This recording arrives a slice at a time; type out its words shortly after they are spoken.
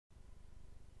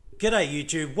G'day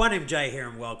YouTube, 1MJ here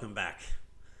and welcome back.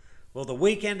 Well, the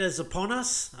weekend is upon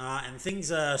us and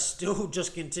things are still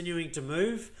just continuing to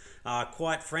move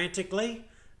quite frantically.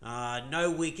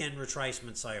 No weekend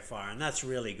retracement so far, and that's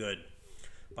really good.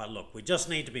 But look, we just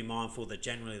need to be mindful that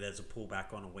generally there's a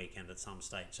pullback on a weekend at some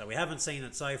stage. So we haven't seen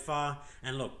it so far,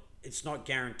 and look, it's not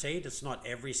guaranteed. It's not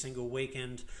every single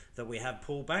weekend that we have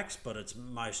pullbacks, but it's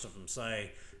most of them. So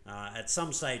at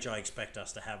some stage I expect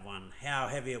us to have one. How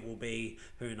heavy it will be,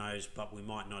 who knows, but we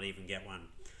might not even get one.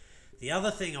 The other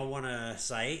thing I want to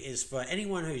say is for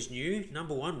anyone who's new,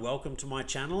 number one, welcome to my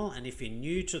channel. And if you're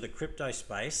new to the crypto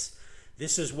space,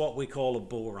 this is what we call a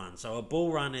bull run. So a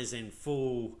bull run is in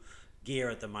full gear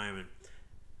at the moment.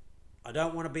 I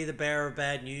don't want to be the bearer of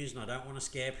bad news and I don't want to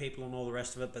scare people and all the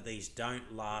rest of it, but these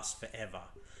don't last forever.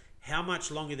 How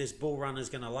much longer this bull run is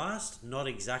going to last? Not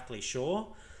exactly sure,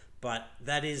 but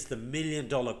that is the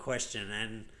million-dollar question.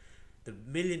 And the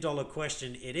million-dollar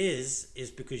question it is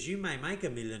because you may make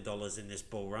 $1 million in this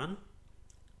bull run,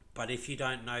 but if you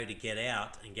don't know to get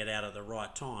out and get out at the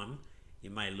right time, you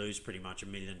may lose pretty much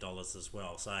 $1 million as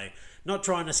well. So not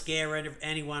trying to scare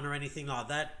anyone or anything like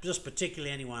that, just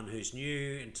particularly anyone who's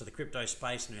new into the crypto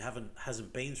space and who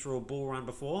hasn't been through a bull run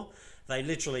before. They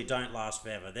literally don't last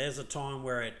forever. There's a time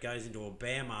where it goes into a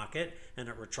bear market and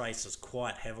it retraces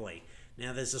quite heavily.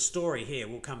 Now there's a story here,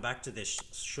 we'll come back to this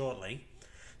shortly.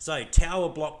 So Tower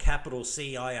Block Capital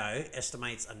CIO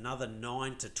estimates another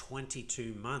 9 to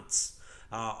 22 months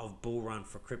of bull run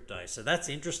for crypto. So that's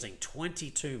interesting,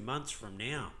 22 months from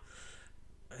now.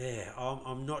 Yeah,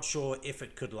 I'm not sure if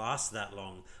it could last that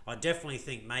long. I definitely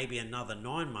think maybe another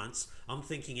 9 months. I'm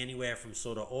thinking anywhere from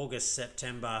sort of August,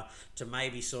 September to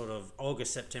maybe sort of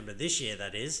August, September this year,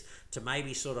 that is, to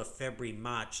maybe sort of February,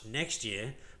 March next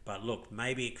year. But look,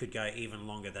 maybe it could go even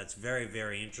longer. That's very,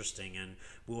 very interesting and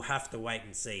we'll have to wait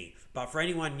and see. But for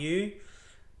anyone new,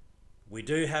 we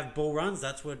do have bull runs.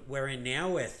 That's what we're in now,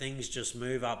 where things just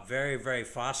move up very, very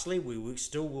fastly. We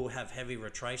still will have heavy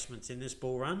retracements in this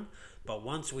bull run. But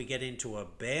once we get into a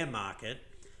bear market,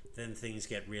 then things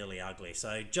get really ugly.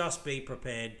 So just be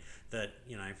prepared that,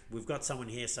 you know, we've got someone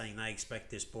here saying they expect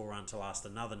this bull run to last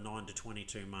another 9 to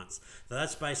 22 months. So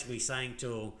that's basically saying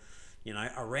till, you know,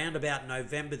 around about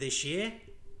November this year,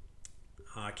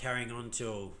 carrying on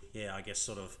till, yeah, I guess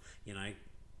sort of, you know,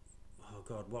 oh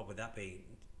God, what would that be?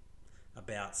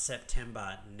 About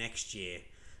September next year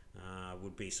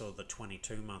would be sort of the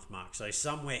 22-month mark. So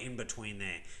somewhere in between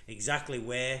there. Exactly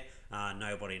where,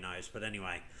 nobody knows. But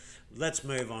anyway, let's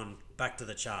move on back to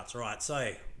the charts. All right,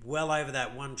 so well over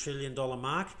that $1 trillion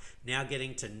mark, now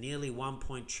getting to nearly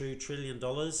 $1.2 trillion.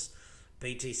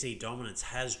 BTC dominance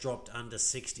has dropped under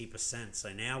 60%.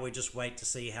 So now we just wait to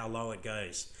see how low it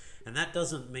goes. And that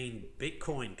doesn't mean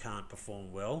Bitcoin can't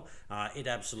perform well. It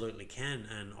absolutely can,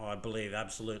 and I believe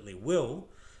absolutely will.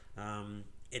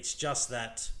 It's just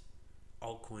that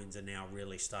altcoins are now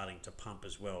really starting to pump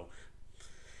as well.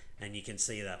 And you can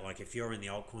see that, like if you're in the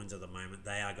altcoins at the moment,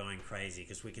 they are going crazy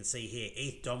because we can see here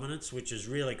ETH dominance, which is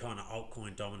really kind of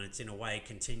altcoin dominance in a way,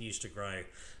 continues to grow.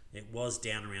 It was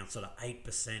down around sort of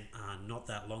 8% not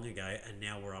that long ago, and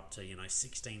now we're up to, you know,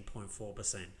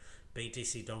 16.4%.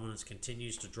 BTC dominance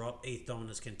continues to drop, ETH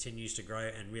dominance continues to grow,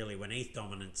 and really when ETH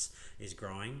dominance is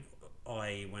growing,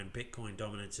 i.e. when Bitcoin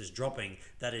dominance is dropping,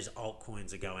 that is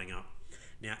altcoins are going up.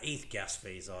 Now ETH gas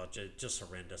fees are just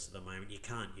horrendous at the moment. You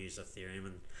can't use Ethereum,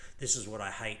 and this is what I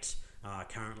hate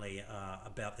currently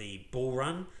about the bull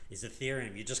run is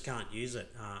Ethereum. You just can't use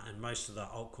it, and most of the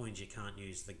altcoins you can't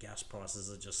use. The gas prices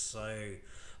are just so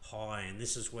high, and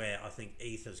this is where I think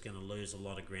ETH is going to lose a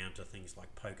lot of ground to things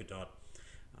like Polkadot,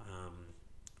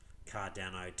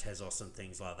 Cardano, Tezos and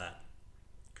things like that.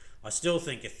 I still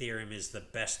think Ethereum is the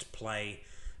best play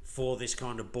for this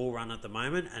kind of bull run at the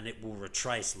moment, and it will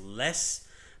retrace less,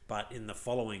 but in the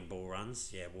following bull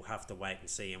runs, yeah, we'll have to wait and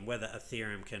see, and whether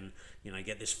Ethereum can, you know,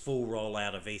 get this full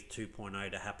rollout of ETH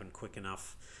 2.0 to happen quick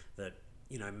enough that,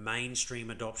 you know, mainstream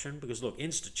adoption, because look,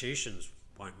 institutions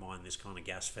won't mind this kind of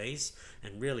gas fees,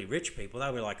 and really rich people,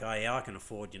 they'll be like, oh yeah, I can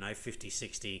afford, you know, $50,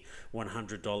 $60,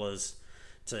 $100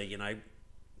 to, you know,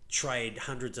 trade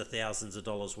hundreds of thousands of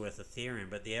dollars worth of Ethereum.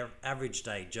 But the average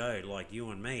day Joe like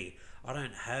you and me, I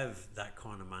don't have that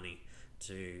kind of money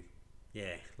to,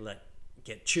 yeah,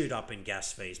 get chewed up in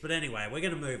gas fees. But anyway, we're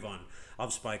going to move on.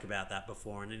 I've spoke about that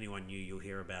before, and anyone new, you'll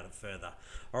hear about it further.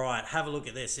 All right, have a look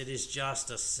at this. It is just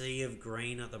a sea of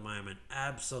green at the moment.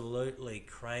 Absolutely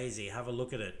crazy. Have a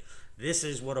look at it. This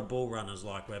is what a bull run is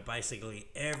like, where basically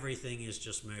everything is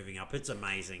just moving up. It's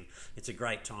amazing. It's a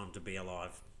great time to be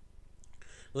alive.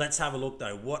 Let's have a look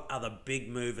though. What are the big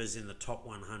movers in the top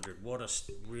 100? What are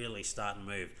really starting to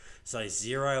move? So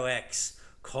 0x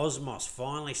Cosmos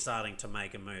finally starting to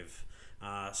make a move.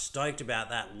 Stoked about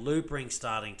that. Loopring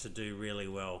starting to do really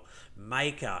well.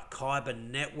 Maker, Kyber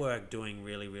Network doing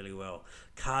really, really well.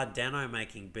 Cardano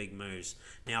making big moves.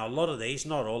 Now, a lot of these,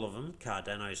 not all of them,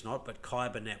 Cardano's not, but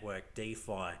Kyber Network,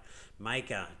 DeFi.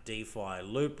 Maker, DeFi.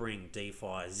 Loopring,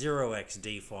 DeFi. 0x,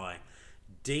 DeFi.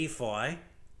 DeFi,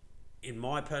 in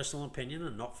my personal opinion,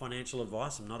 and not financial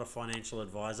advice, I'm not a financial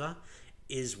advisor,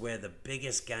 is where the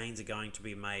biggest gains are going to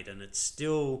be made, and it's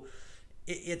still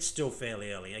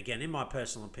fairly early. Again, in my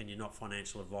personal opinion, not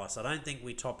financial advice. I don't think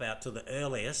we top out to the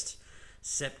earliest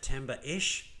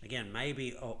September-ish. Again,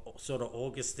 maybe sort of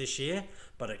August this year,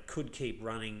 but it could keep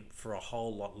running for a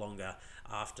whole lot longer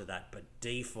after that. But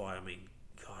DeFi, I mean,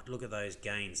 God, look at those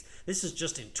gains. This is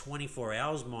just in 24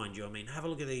 hours, mind you. I mean, have a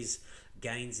look at these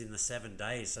gains in the 7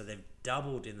 days. So they've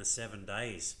doubled in the 7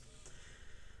 days.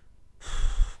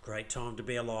 Great time to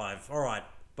be alive. All right,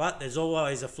 but there's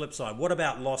always a flip side. What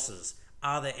about losses?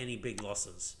 Are there any big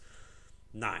losses?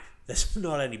 No, there's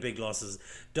not any big losses.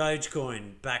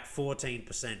 Dogecoin back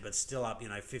 14%, but still up,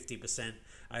 50%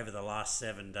 over the last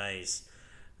 7 days.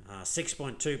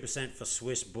 6.2% for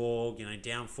Swiss Borg,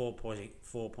 down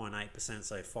 4.8%,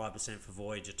 so 5% for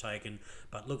Voyager token.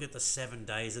 But look at the 7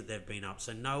 days that they've been up.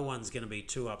 So no one's going to be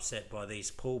too upset by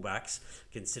these pullbacks,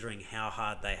 considering how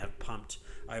hard they have pumped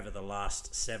over the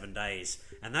last 7 days.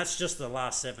 And that's just the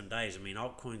last 7 days. I mean,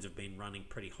 altcoins have been running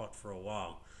pretty hot for a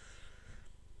while.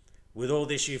 With all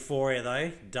this euphoria,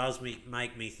 though, does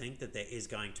make me think that there is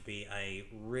going to be a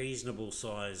reasonable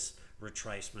size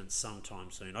retracement sometime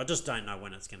soon. I just don't know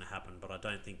when it's going to happen, but I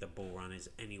don't think the bull run is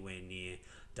anywhere near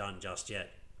done just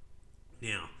yet.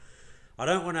 Now, I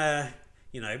don't want to,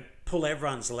 pull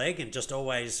everyone's leg and just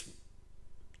always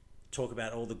talk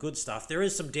about all the good stuff. There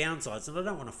is some downsides, and I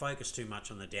don't want to focus too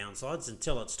much on the downsides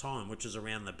until it's time, which is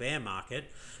around the bear market.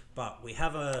 But we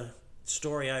have a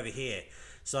story over here.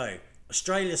 So,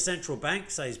 Australia's central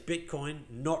bank says Bitcoin,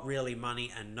 not really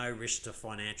money and no risk to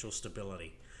financial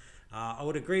stability. I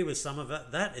would agree with some of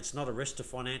it, that it's not a risk to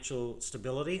financial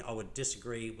stability. I would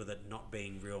disagree with it not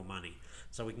being real money.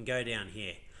 So we can go down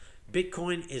here.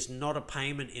 Bitcoin is not a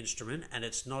payment instrument, and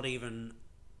it's not even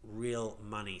real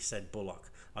money, said Bullock.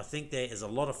 I think there is a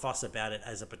lot of fuss about it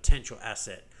as a potential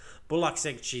asset. Bullock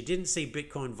said she didn't see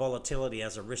Bitcoin volatility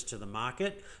as a risk to the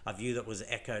market, a view that was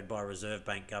echoed by Reserve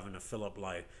Bank Governor Philip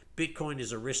Lowe. Bitcoin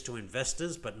is a risk to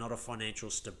investors, but not a financial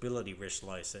stability risk,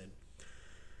 Lowe said.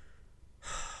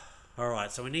 All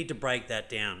right, so we need to break that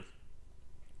down.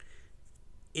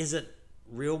 Is it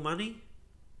real money?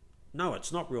 No,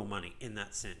 it's not real money in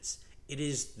that sense. It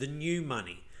is the new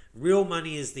money. Real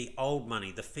money is the old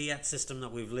money, the fiat system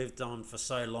that we've lived on for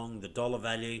so long, the dollar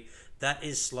value. That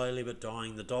is slowly but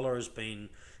dying. The dollar has been,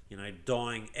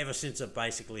 dying ever since it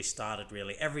basically started,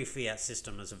 really. Every fiat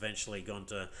system has eventually gone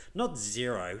to, not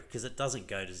zero, because it doesn't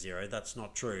go to zero. That's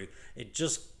not true.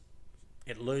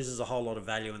 It loses a whole lot of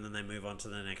value, and then they move on to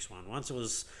the next one. Once it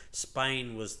was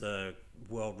Spain was the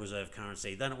world reserve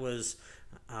currency, then it was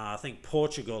I think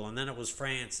Portugal, and then it was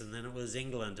France, and then it was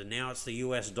England, and now it's the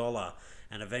US dollar,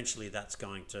 and eventually that's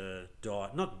going to die.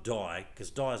 Not die, because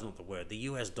die is not the word. The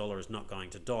US dollar is not going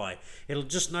to die. It'll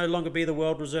just no longer be the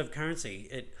world reserve currency.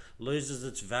 It loses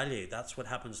its value. That's what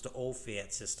happens to all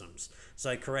fiat systems.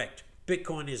 So correct,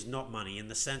 Bitcoin is not money in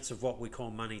the sense of what we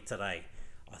call money today.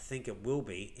 I think it will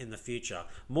be in the future.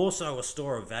 More so a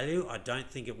store of value. I don't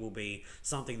think it will be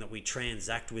something that we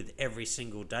transact with every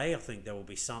single day. I think there will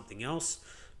be something else.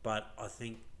 But I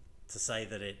think to say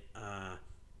that it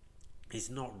is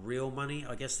not real money,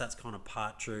 I guess that's kind of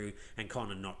part true and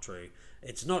kind of not true.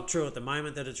 It's not true at the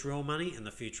moment that it's real money. In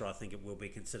the future, I think it will be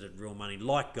considered real money,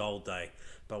 like gold though.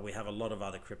 But we have a lot of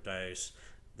other cryptos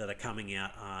that are coming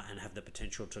out and have the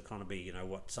potential to kind of be,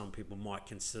 what some people might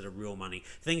consider real money.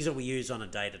 Things that we use on a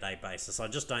day-to-day basis. I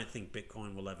just don't think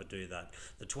Bitcoin will ever do that.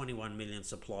 The 21 million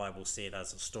supply will see it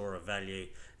as a store of value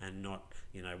and not,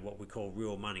 what we call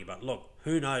real money. But look,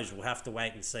 who knows? We'll have to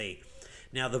wait and see.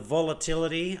 Now, the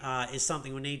volatility is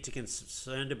something we need to be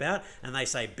concerned about. And they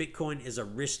say Bitcoin is a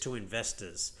risk to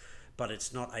investors, but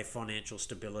it's not a financial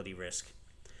stability risk.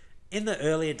 In the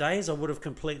earlier days, I would have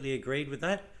completely agreed with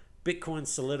that. Bitcoin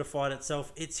solidified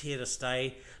itself. It's here to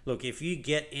stay. Look, if you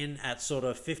get in at sort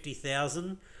of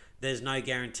 50,000, there's no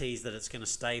guarantees that it's going to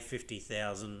stay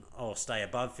 50,000 or stay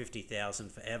above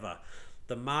 50,000 forever.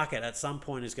 The market at some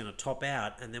point is going to top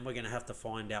out, and then we're going to have to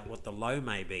find out what the low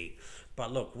may be.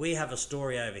 But look, we have a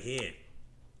story over here.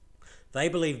 They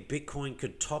believe Bitcoin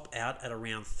could top out at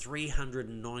around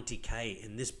 390K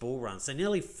in this bull run. So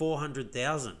nearly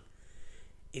 400,000.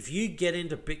 If you get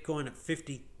into Bitcoin at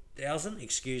 50,000,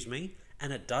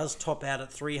 and it does top out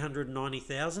at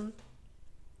 390,000,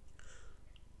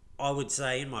 I would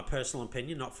say, in my personal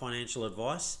opinion, not financial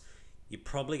advice, you're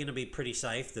probably going to be pretty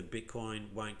safe that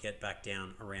Bitcoin won't get back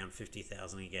down around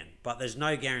 50,000 again. But there's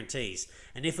no guarantees.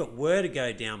 And if it were to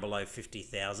go down below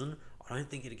 50,000, I don't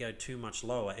think it'd go too much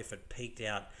lower if it peaked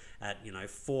out at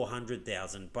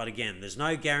 400,000. But again, there's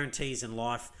no guarantees in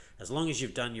life. As long as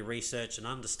you've done your research and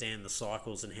understand the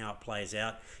cycles and how it plays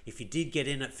out. If you did get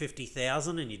in at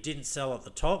 50,000 and you didn't sell at the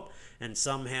top, and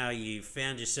somehow you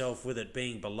found yourself with it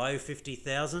being below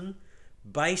 50,000,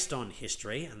 based on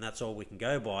history, and that's all we can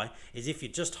go by, is if you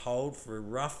just hold for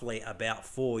roughly about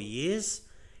 4 years,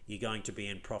 you're going to be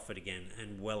in profit again,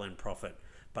 and well in profit.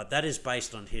 But that is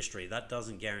based on history. That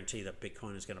doesn't guarantee that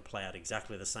Bitcoin is going to play out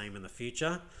exactly the same in the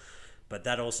future. But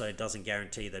that also doesn't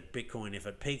guarantee that Bitcoin, if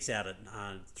it peaks out at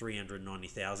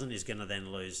 390,000, is going to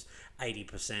then lose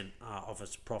 80% of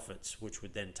its profits, which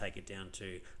would then take it down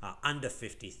to under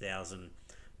 50,000.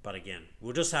 But again,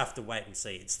 we'll just have to wait and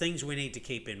see. It's things we need to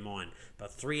keep in mind.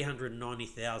 But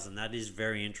 390,000, that is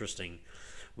very interesting.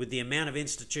 With the amount of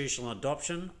institutional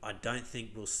adoption, I don't think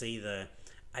we'll see the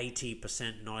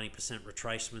 80%, 90%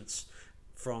 retracements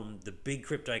from the big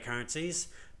cryptocurrencies,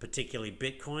 particularly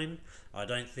Bitcoin. I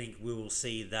don't think we will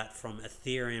see that from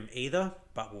Ethereum either,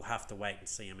 but we'll have to wait and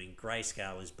see. I mean,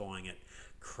 Grayscale is buying it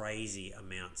crazy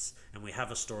amounts, and we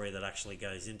have a story that actually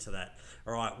goes into that.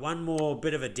 All right, one more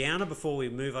bit of a downer before we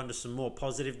move on to some more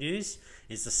positive news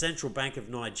is the Central Bank of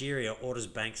Nigeria orders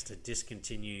banks to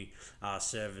discontinue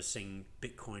servicing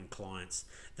Bitcoin clients.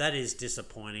 That is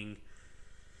disappointing.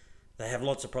 They have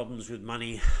lots of problems with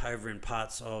money over in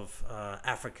parts of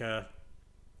Africa,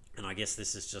 and I guess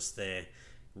this is just their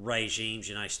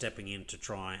regimes, stepping in to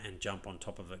try and jump on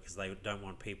top of it because they don't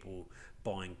want people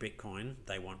buying Bitcoin.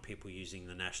 They want people using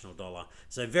the national dollar.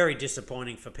 So very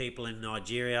disappointing for people in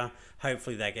Nigeria.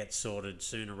 Hopefully they get sorted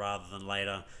sooner rather than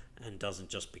later and doesn't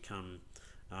just become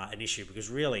an issue, because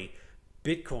really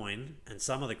Bitcoin and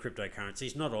some of the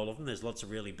cryptocurrencies, not all of them, there's lots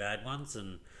of really bad ones,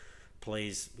 and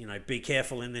please, be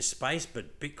careful in this space,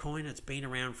 but Bitcoin, it's been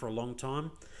around for a long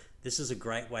time. This is a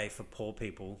great way for poor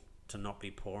people to not be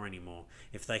poor anymore.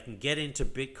 If they can get into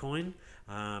Bitcoin,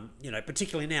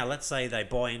 particularly now, let's say they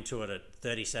buy into it at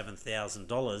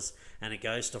 $37,000 and it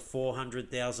goes to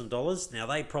 $400,000. Now,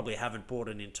 they probably haven't bought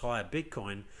an entire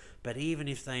Bitcoin, but even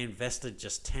if they invested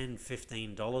just $10,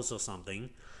 $15 or something,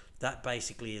 that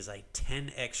basically is a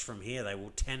 10x from here. They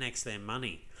will 10x their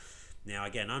money. Now,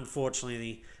 again,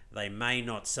 unfortunately, they may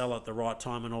not sell at the right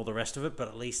time and all the rest of it, but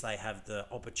at least they have the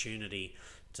opportunity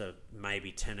to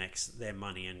maybe 10x their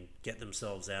money and get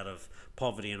themselves out of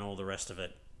poverty and all the rest of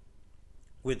it.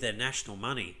 With their national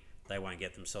money, they won't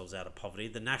get themselves out of poverty.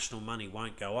 The national money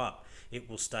won't go up. It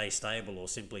will stay stable or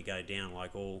simply go down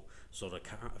like all sort of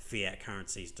fiat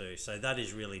currencies do. So that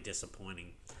is really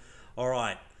disappointing. All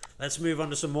right, let's move on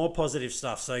to some more positive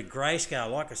stuff. So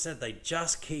Grayscale, like I said, they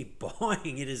just keep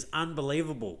buying. It is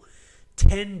unbelievable.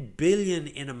 10 billion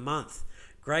in a month.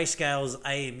 Grayscale's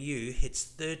AMU hits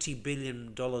 $30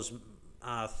 billion,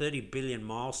 30 billion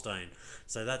milestone.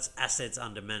 So that's assets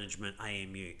under management,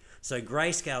 AMU. So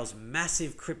Grayscale's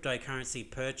massive cryptocurrency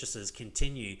purchases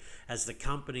continue as the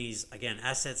company's, again,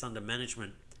 assets under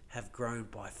management have grown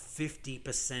by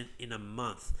 50% in a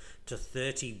month to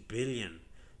 30 billion.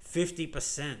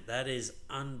 50%, that is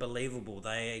unbelievable.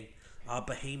 They are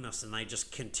behemoths and they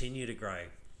just continue to grow.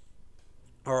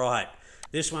 All right,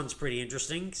 this one's pretty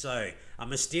interesting. So a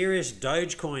mysterious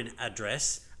Dogecoin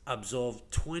address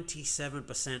absorbed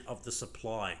 27% of the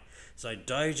supply. So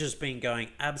Doge has been going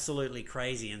absolutely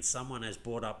crazy and someone has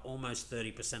bought up almost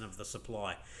 30% of the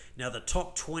supply. Now the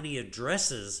top 20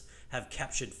 addresses have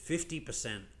captured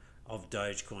 50% of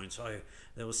Dogecoin. So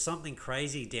there was something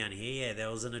crazy down here. Yeah,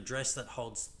 there was an address that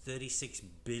holds 36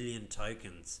 billion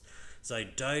tokens. So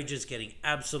Doge is getting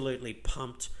absolutely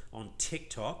pumped on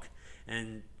TikTok,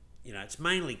 and it's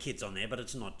mainly kids on there, but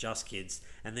it's not just kids,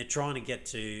 and they're trying to get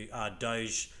to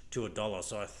Doge to $1.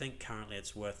 So I think currently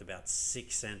it's worth about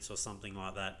 6 cents or something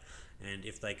like that, and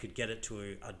if they could get it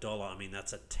to $1, I mean,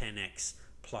 that's a 10x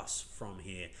plus from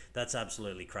here. That's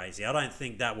absolutely crazy. I don't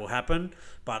think that will happen,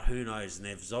 but who knows? And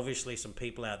there's obviously some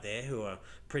people out there who are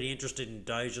pretty interested in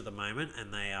Doge at the moment,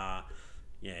 and they are,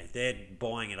 they're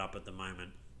buying it up at the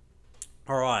moment.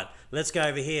 All right, let's go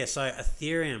over here. So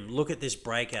Ethereum, look at this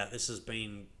breakout. This has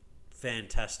been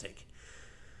fantastic.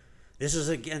 This is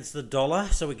against the dollar,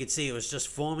 so we could see it was just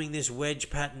forming this wedge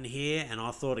pattern here, and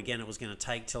I thought again it was going to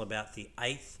take till about the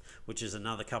 8th, which is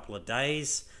another couple of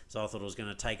days. So I thought it was going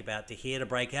to take about to here to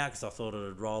break out because I thought it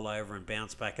would roll over and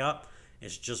bounce back up.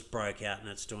 It's just broke out and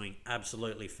it's doing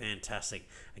absolutely fantastic.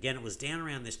 Again, it was down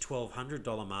around this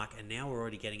 $1,200 mark, and now we're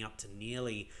already getting up to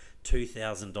nearly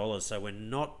 $2,000. So we're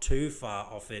not too far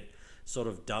off it sort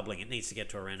of doubling. It needs to get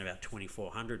to around about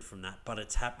 2,400 from that, but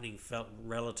it's happening felt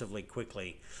relatively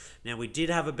quickly. Now we did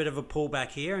have a bit of a pullback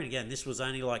here, and again, this was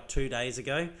only like 2 days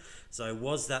ago. So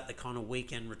was that the kind of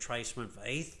weekend retracement for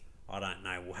ETH? I don't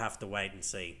know. We'll have to wait and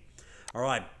see. All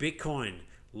right, Bitcoin.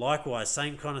 Likewise,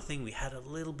 same kind of thing. We had a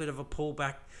little bit of a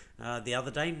pullback the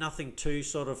other day. Nothing too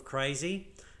sort of crazy.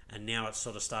 And now it's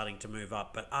sort of starting to move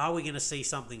up. But are we going to see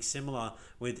something similar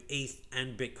with ETH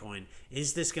and Bitcoin?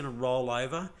 Is this going to roll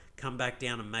over, come back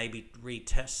down and maybe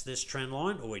retest this trend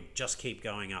line, or we just keep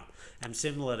going up? And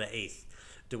similar to ETH,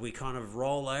 do we kind of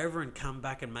roll over and come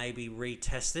back and maybe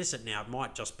retest this? And now it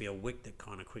might just be a wick that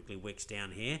kind of quickly wicks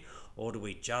down here, or do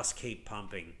we just keep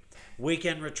pumping?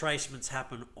 Weekend retracements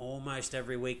happen almost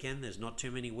every weekend. There's not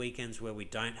too many weekends where we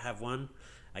don't have one.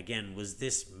 Again, was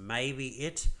this maybe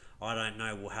it? I don't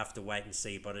know. We'll have to wait and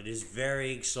see. But it is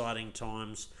very exciting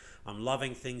times. I'm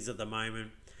loving things at the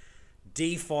moment.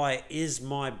 DeFi is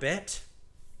my bet.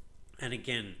 And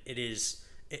again,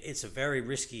 it's a very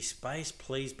risky space.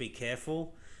 Please be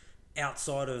careful.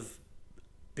 Outside of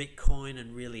Bitcoin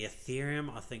and really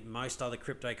Ethereum, I think most other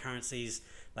cryptocurrencies,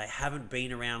 they haven't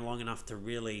been around long enough to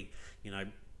really,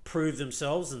 prove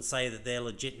themselves and say that they're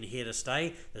legit and here to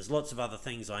stay. There's lots of other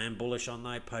things I am bullish on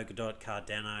though. Polkadot,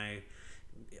 Cardano,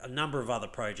 a number of other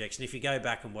projects. And if you go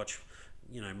back and watch,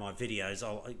 my videos,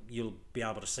 you'll be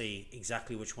able to see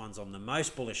exactly which ones I'm the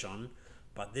most bullish on.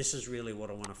 But this is really what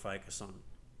I want to focus on.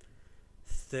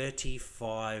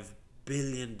 $35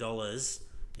 billion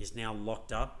is now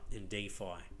locked up in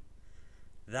DeFi.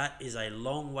 That is a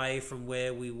long way from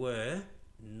where we were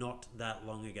not that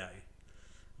long ago.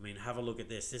 I mean, have a look at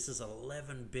this. This is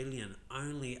 11 billion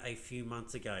only a few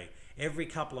months ago. Every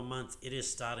couple of months, it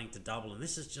is starting to double. And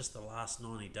this is just the last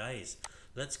 90 days.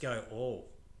 Let's go all.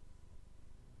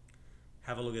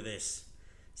 Have a look at this.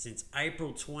 Since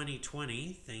April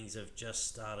 2020, things have just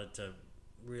started to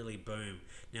really boom.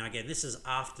 Now, again, this is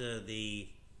after the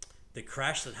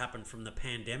crash that happened from the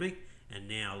pandemic. And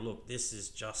now, look, this is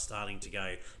just starting to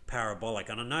go parabolic.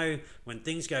 And I know when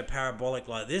things go parabolic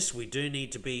like this, we do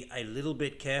need to be a little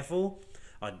bit careful.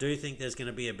 I do think there's going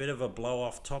to be a bit of a blow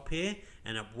off top here,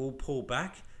 and it will pull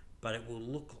back, but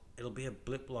it'll be a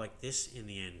blip like this in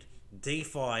the end.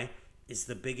 DeFi is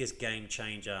the biggest game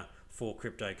changer for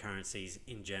cryptocurrencies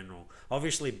in general.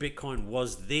 Obviously, Bitcoin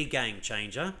was the game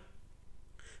changer.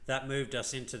 That moved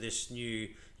us into this new,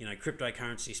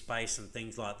 cryptocurrency space and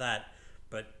things like that.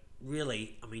 But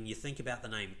really, I mean, you think about the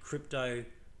name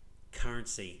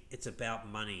cryptocurrency. It's about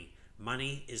money.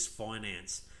 Money is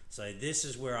finance. So this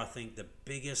is where I think the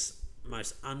biggest,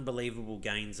 most unbelievable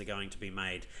gains are going to be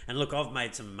made. And look, I've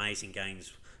made some amazing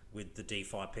gains with the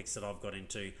DeFi picks that I've got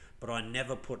into, but I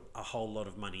never put a whole lot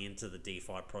of money into the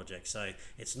DeFi project. So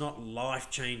it's not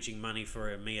life-changing money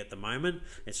for me at the moment.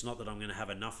 It's not that I'm going to have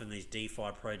enough in these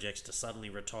DeFi projects to suddenly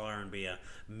retire and be a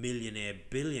millionaire,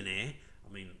 billionaire.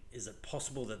 I mean, is it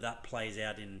possible that that plays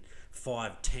out in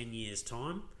 5-10 years'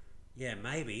 time? Yeah,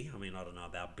 maybe. I mean, I don't know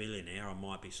about billionaire. I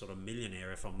might be sort of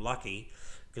millionaire if I'm lucky,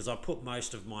 because I put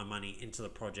most of my money into the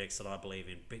projects that I believe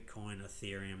in. Bitcoin,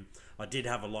 Ethereum. I did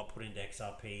have a lot put into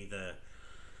XRP.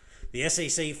 The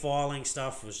SEC filing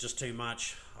stuff was just too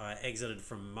much. I exited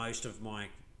from most of my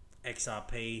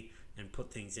XRP and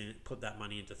put that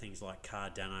money into things like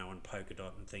Cardano and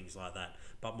Polkadot and things like that.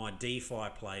 But my DeFi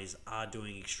plays are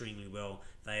doing extremely well.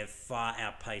 They have far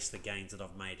outpaced the gains that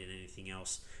I've made in anything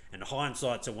else. And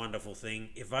hindsight's a wonderful thing.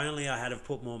 If only I had have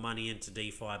put more money into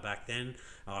DeFi back then,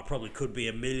 I probably could be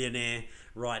a millionaire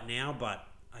right now. But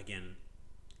again,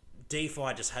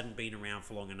 DeFi just hadn't been around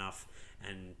for long enough,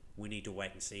 and we need to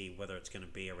wait and see whether it's going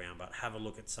to be around. But have a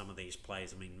look at some of these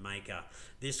plays. I mean, Maker,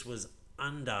 this was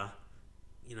under,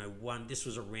 this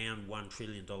was around $1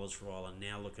 trillion for a while, and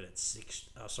now look at it,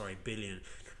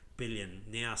 billion,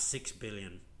 now 6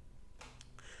 billion.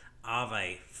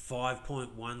 Aave,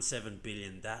 5.17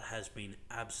 billion. That has been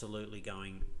absolutely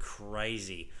going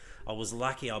crazy. I was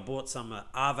lucky. I bought some.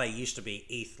 Aave used to be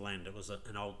ETHLend. It was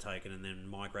an old token and then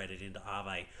migrated into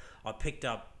Aave. I picked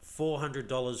up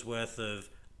 $400 worth of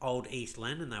old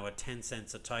ETHLend, and they were 10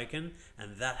 cents a token,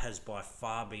 and that has by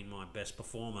far been my best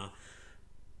performer.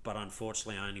 But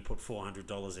unfortunately, I only put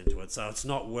 $400 into it, so it's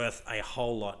not worth a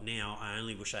whole lot now. I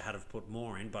only wish I had have put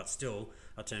more in, but still,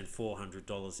 I turned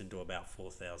 $400 into about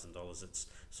 $4,000. It's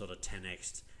sort of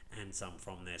 10x and some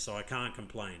from there, so I can't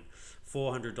complain.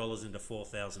 $400 into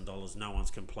 $4,000, no one's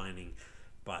complaining,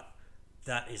 but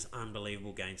that is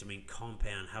unbelievable gains. I mean,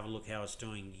 Compound, have a look how it's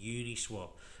doing. Uniswap,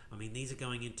 I mean, these are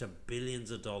going into billions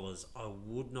of dollars. I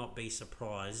would not be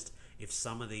surprised if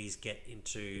some of these get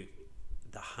into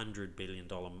the $100 billion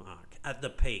mark at the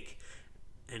peak,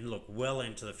 and look well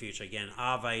into the future. Again,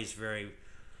 Aave is very,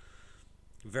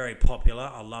 very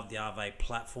popular. I love the Aave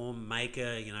platform.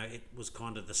 Maker, you know, it was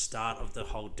kind of the start of the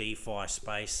whole DeFi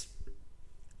space.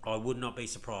 I would not be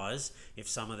surprised if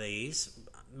some of these,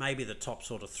 maybe the top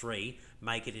sort of three,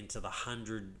 make it into the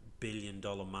 $100 billion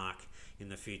mark in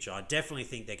the future. I definitely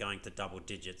think they're going to double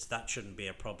digits. That shouldn't be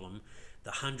a problem. The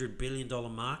 $100 billion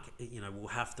mark, you know, we'll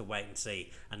have to wait and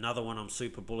see. Another one I'm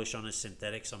super bullish on is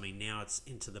synthetics. I mean, now it's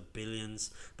into the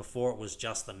billions. Before it was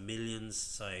just the millions.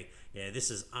 So, yeah, this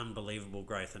is unbelievable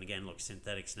growth. And again, look,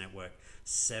 Synthetics Network,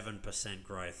 7%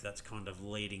 growth. That's kind of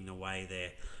leading the way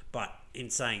there. But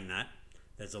in saying that,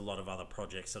 there's a lot of other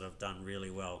projects that have done really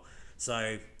well.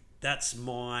 So that's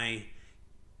my...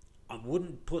 I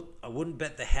wouldn't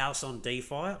bet the house on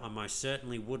DeFi. I most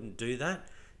certainly wouldn't do that.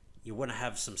 You want to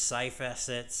have some safe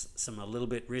assets, some a little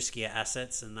bit riskier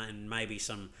assets, and then maybe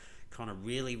some kind of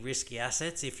really risky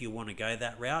assets if you want to go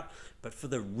that route. But for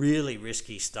the really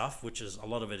risky stuff, which is a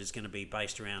lot of it is going to be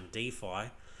based around DeFi,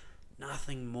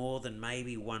 nothing more than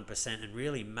maybe 1%, and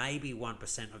really maybe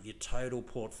 1% of your total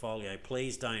portfolio.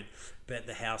 Please don't bet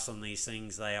the house on these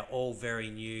things. They are all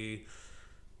very new.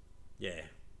 Yeah.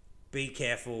 Be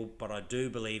careful, but I do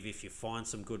believe if you find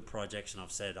some good projects, and I've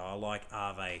said I like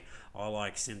Aave, I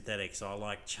like Synthetics, I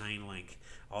like Chainlink,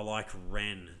 I like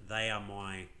Ren. They're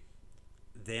my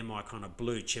kind of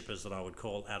blue chippers that I would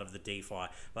call out of the DeFi.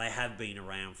 They have been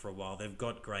around for a while. They've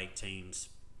got great teams.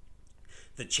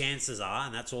 The chances are,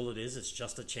 and that's all it is, it's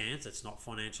just a chance, it's not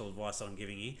financial advice that I'm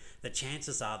giving you, the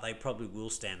chances are they probably will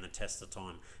stand the test of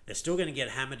time. They're still going to get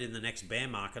hammered in the next bear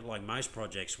market like most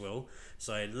projects will.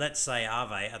 So let's say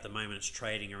Aave, at the moment it's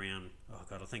trading around, oh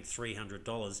God, I think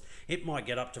 $300. It might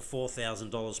get up to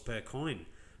 $4,000 per coin.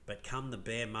 But come the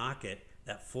bear market,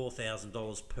 that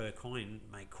 $4,000 per coin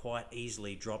may quite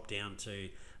easily drop down to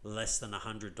less than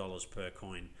 $100 per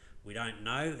coin. We don't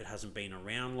know. It hasn't been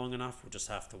around long enough. We'll just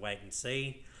have to wait and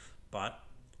see. But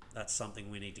that's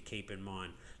something we need to keep in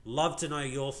mind. Love to know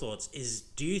your thoughts.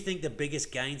 Do you think the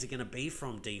biggest gains are going to be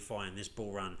from DeFi in this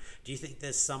bull run? Do you think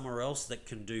there's somewhere else that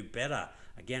can do better?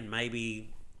 Again,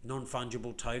 maybe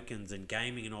non-fungible tokens and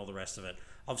gaming and all the rest of it.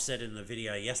 I've said in the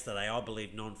video yesterday, I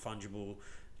believe non-fungible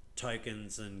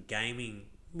tokens and gaming,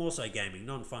 more so gaming,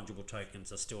 non-fungible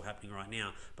tokens are still happening right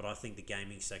now, but I think the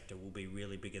gaming sector will be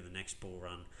really big in the next bull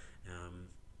run.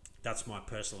 That's my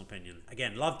personal opinion.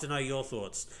 Again, love to know your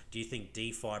thoughts. Do you think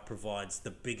DeFi provides the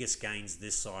biggest gains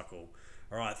this cycle?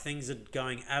 All right, things are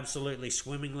going absolutely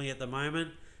swimmingly at the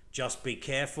moment. Just be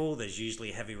careful. There's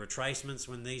usually heavy retracements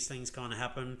when these things kind of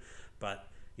happen. But,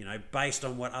 you know, based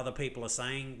on what other people are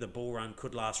saying, the bull run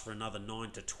could last for another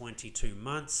 9 to 22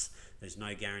 months. There's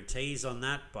no guarantees on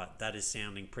that, but that is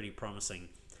sounding pretty promising.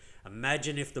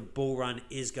 Imagine if the bull run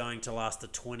is going to last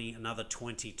another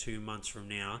 22 months from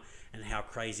now, and how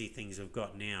crazy things have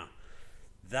got now.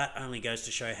 That only goes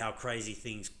to show how crazy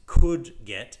things could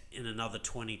get in another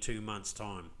 22 months'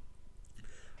 time.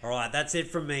 All right, that's it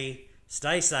from me.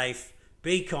 Stay safe.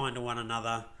 Be kind to one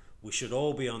another. We should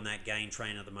all be on that gain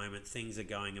train at the moment. Things are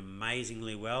going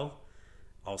amazingly well.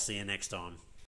 I'll see you next time.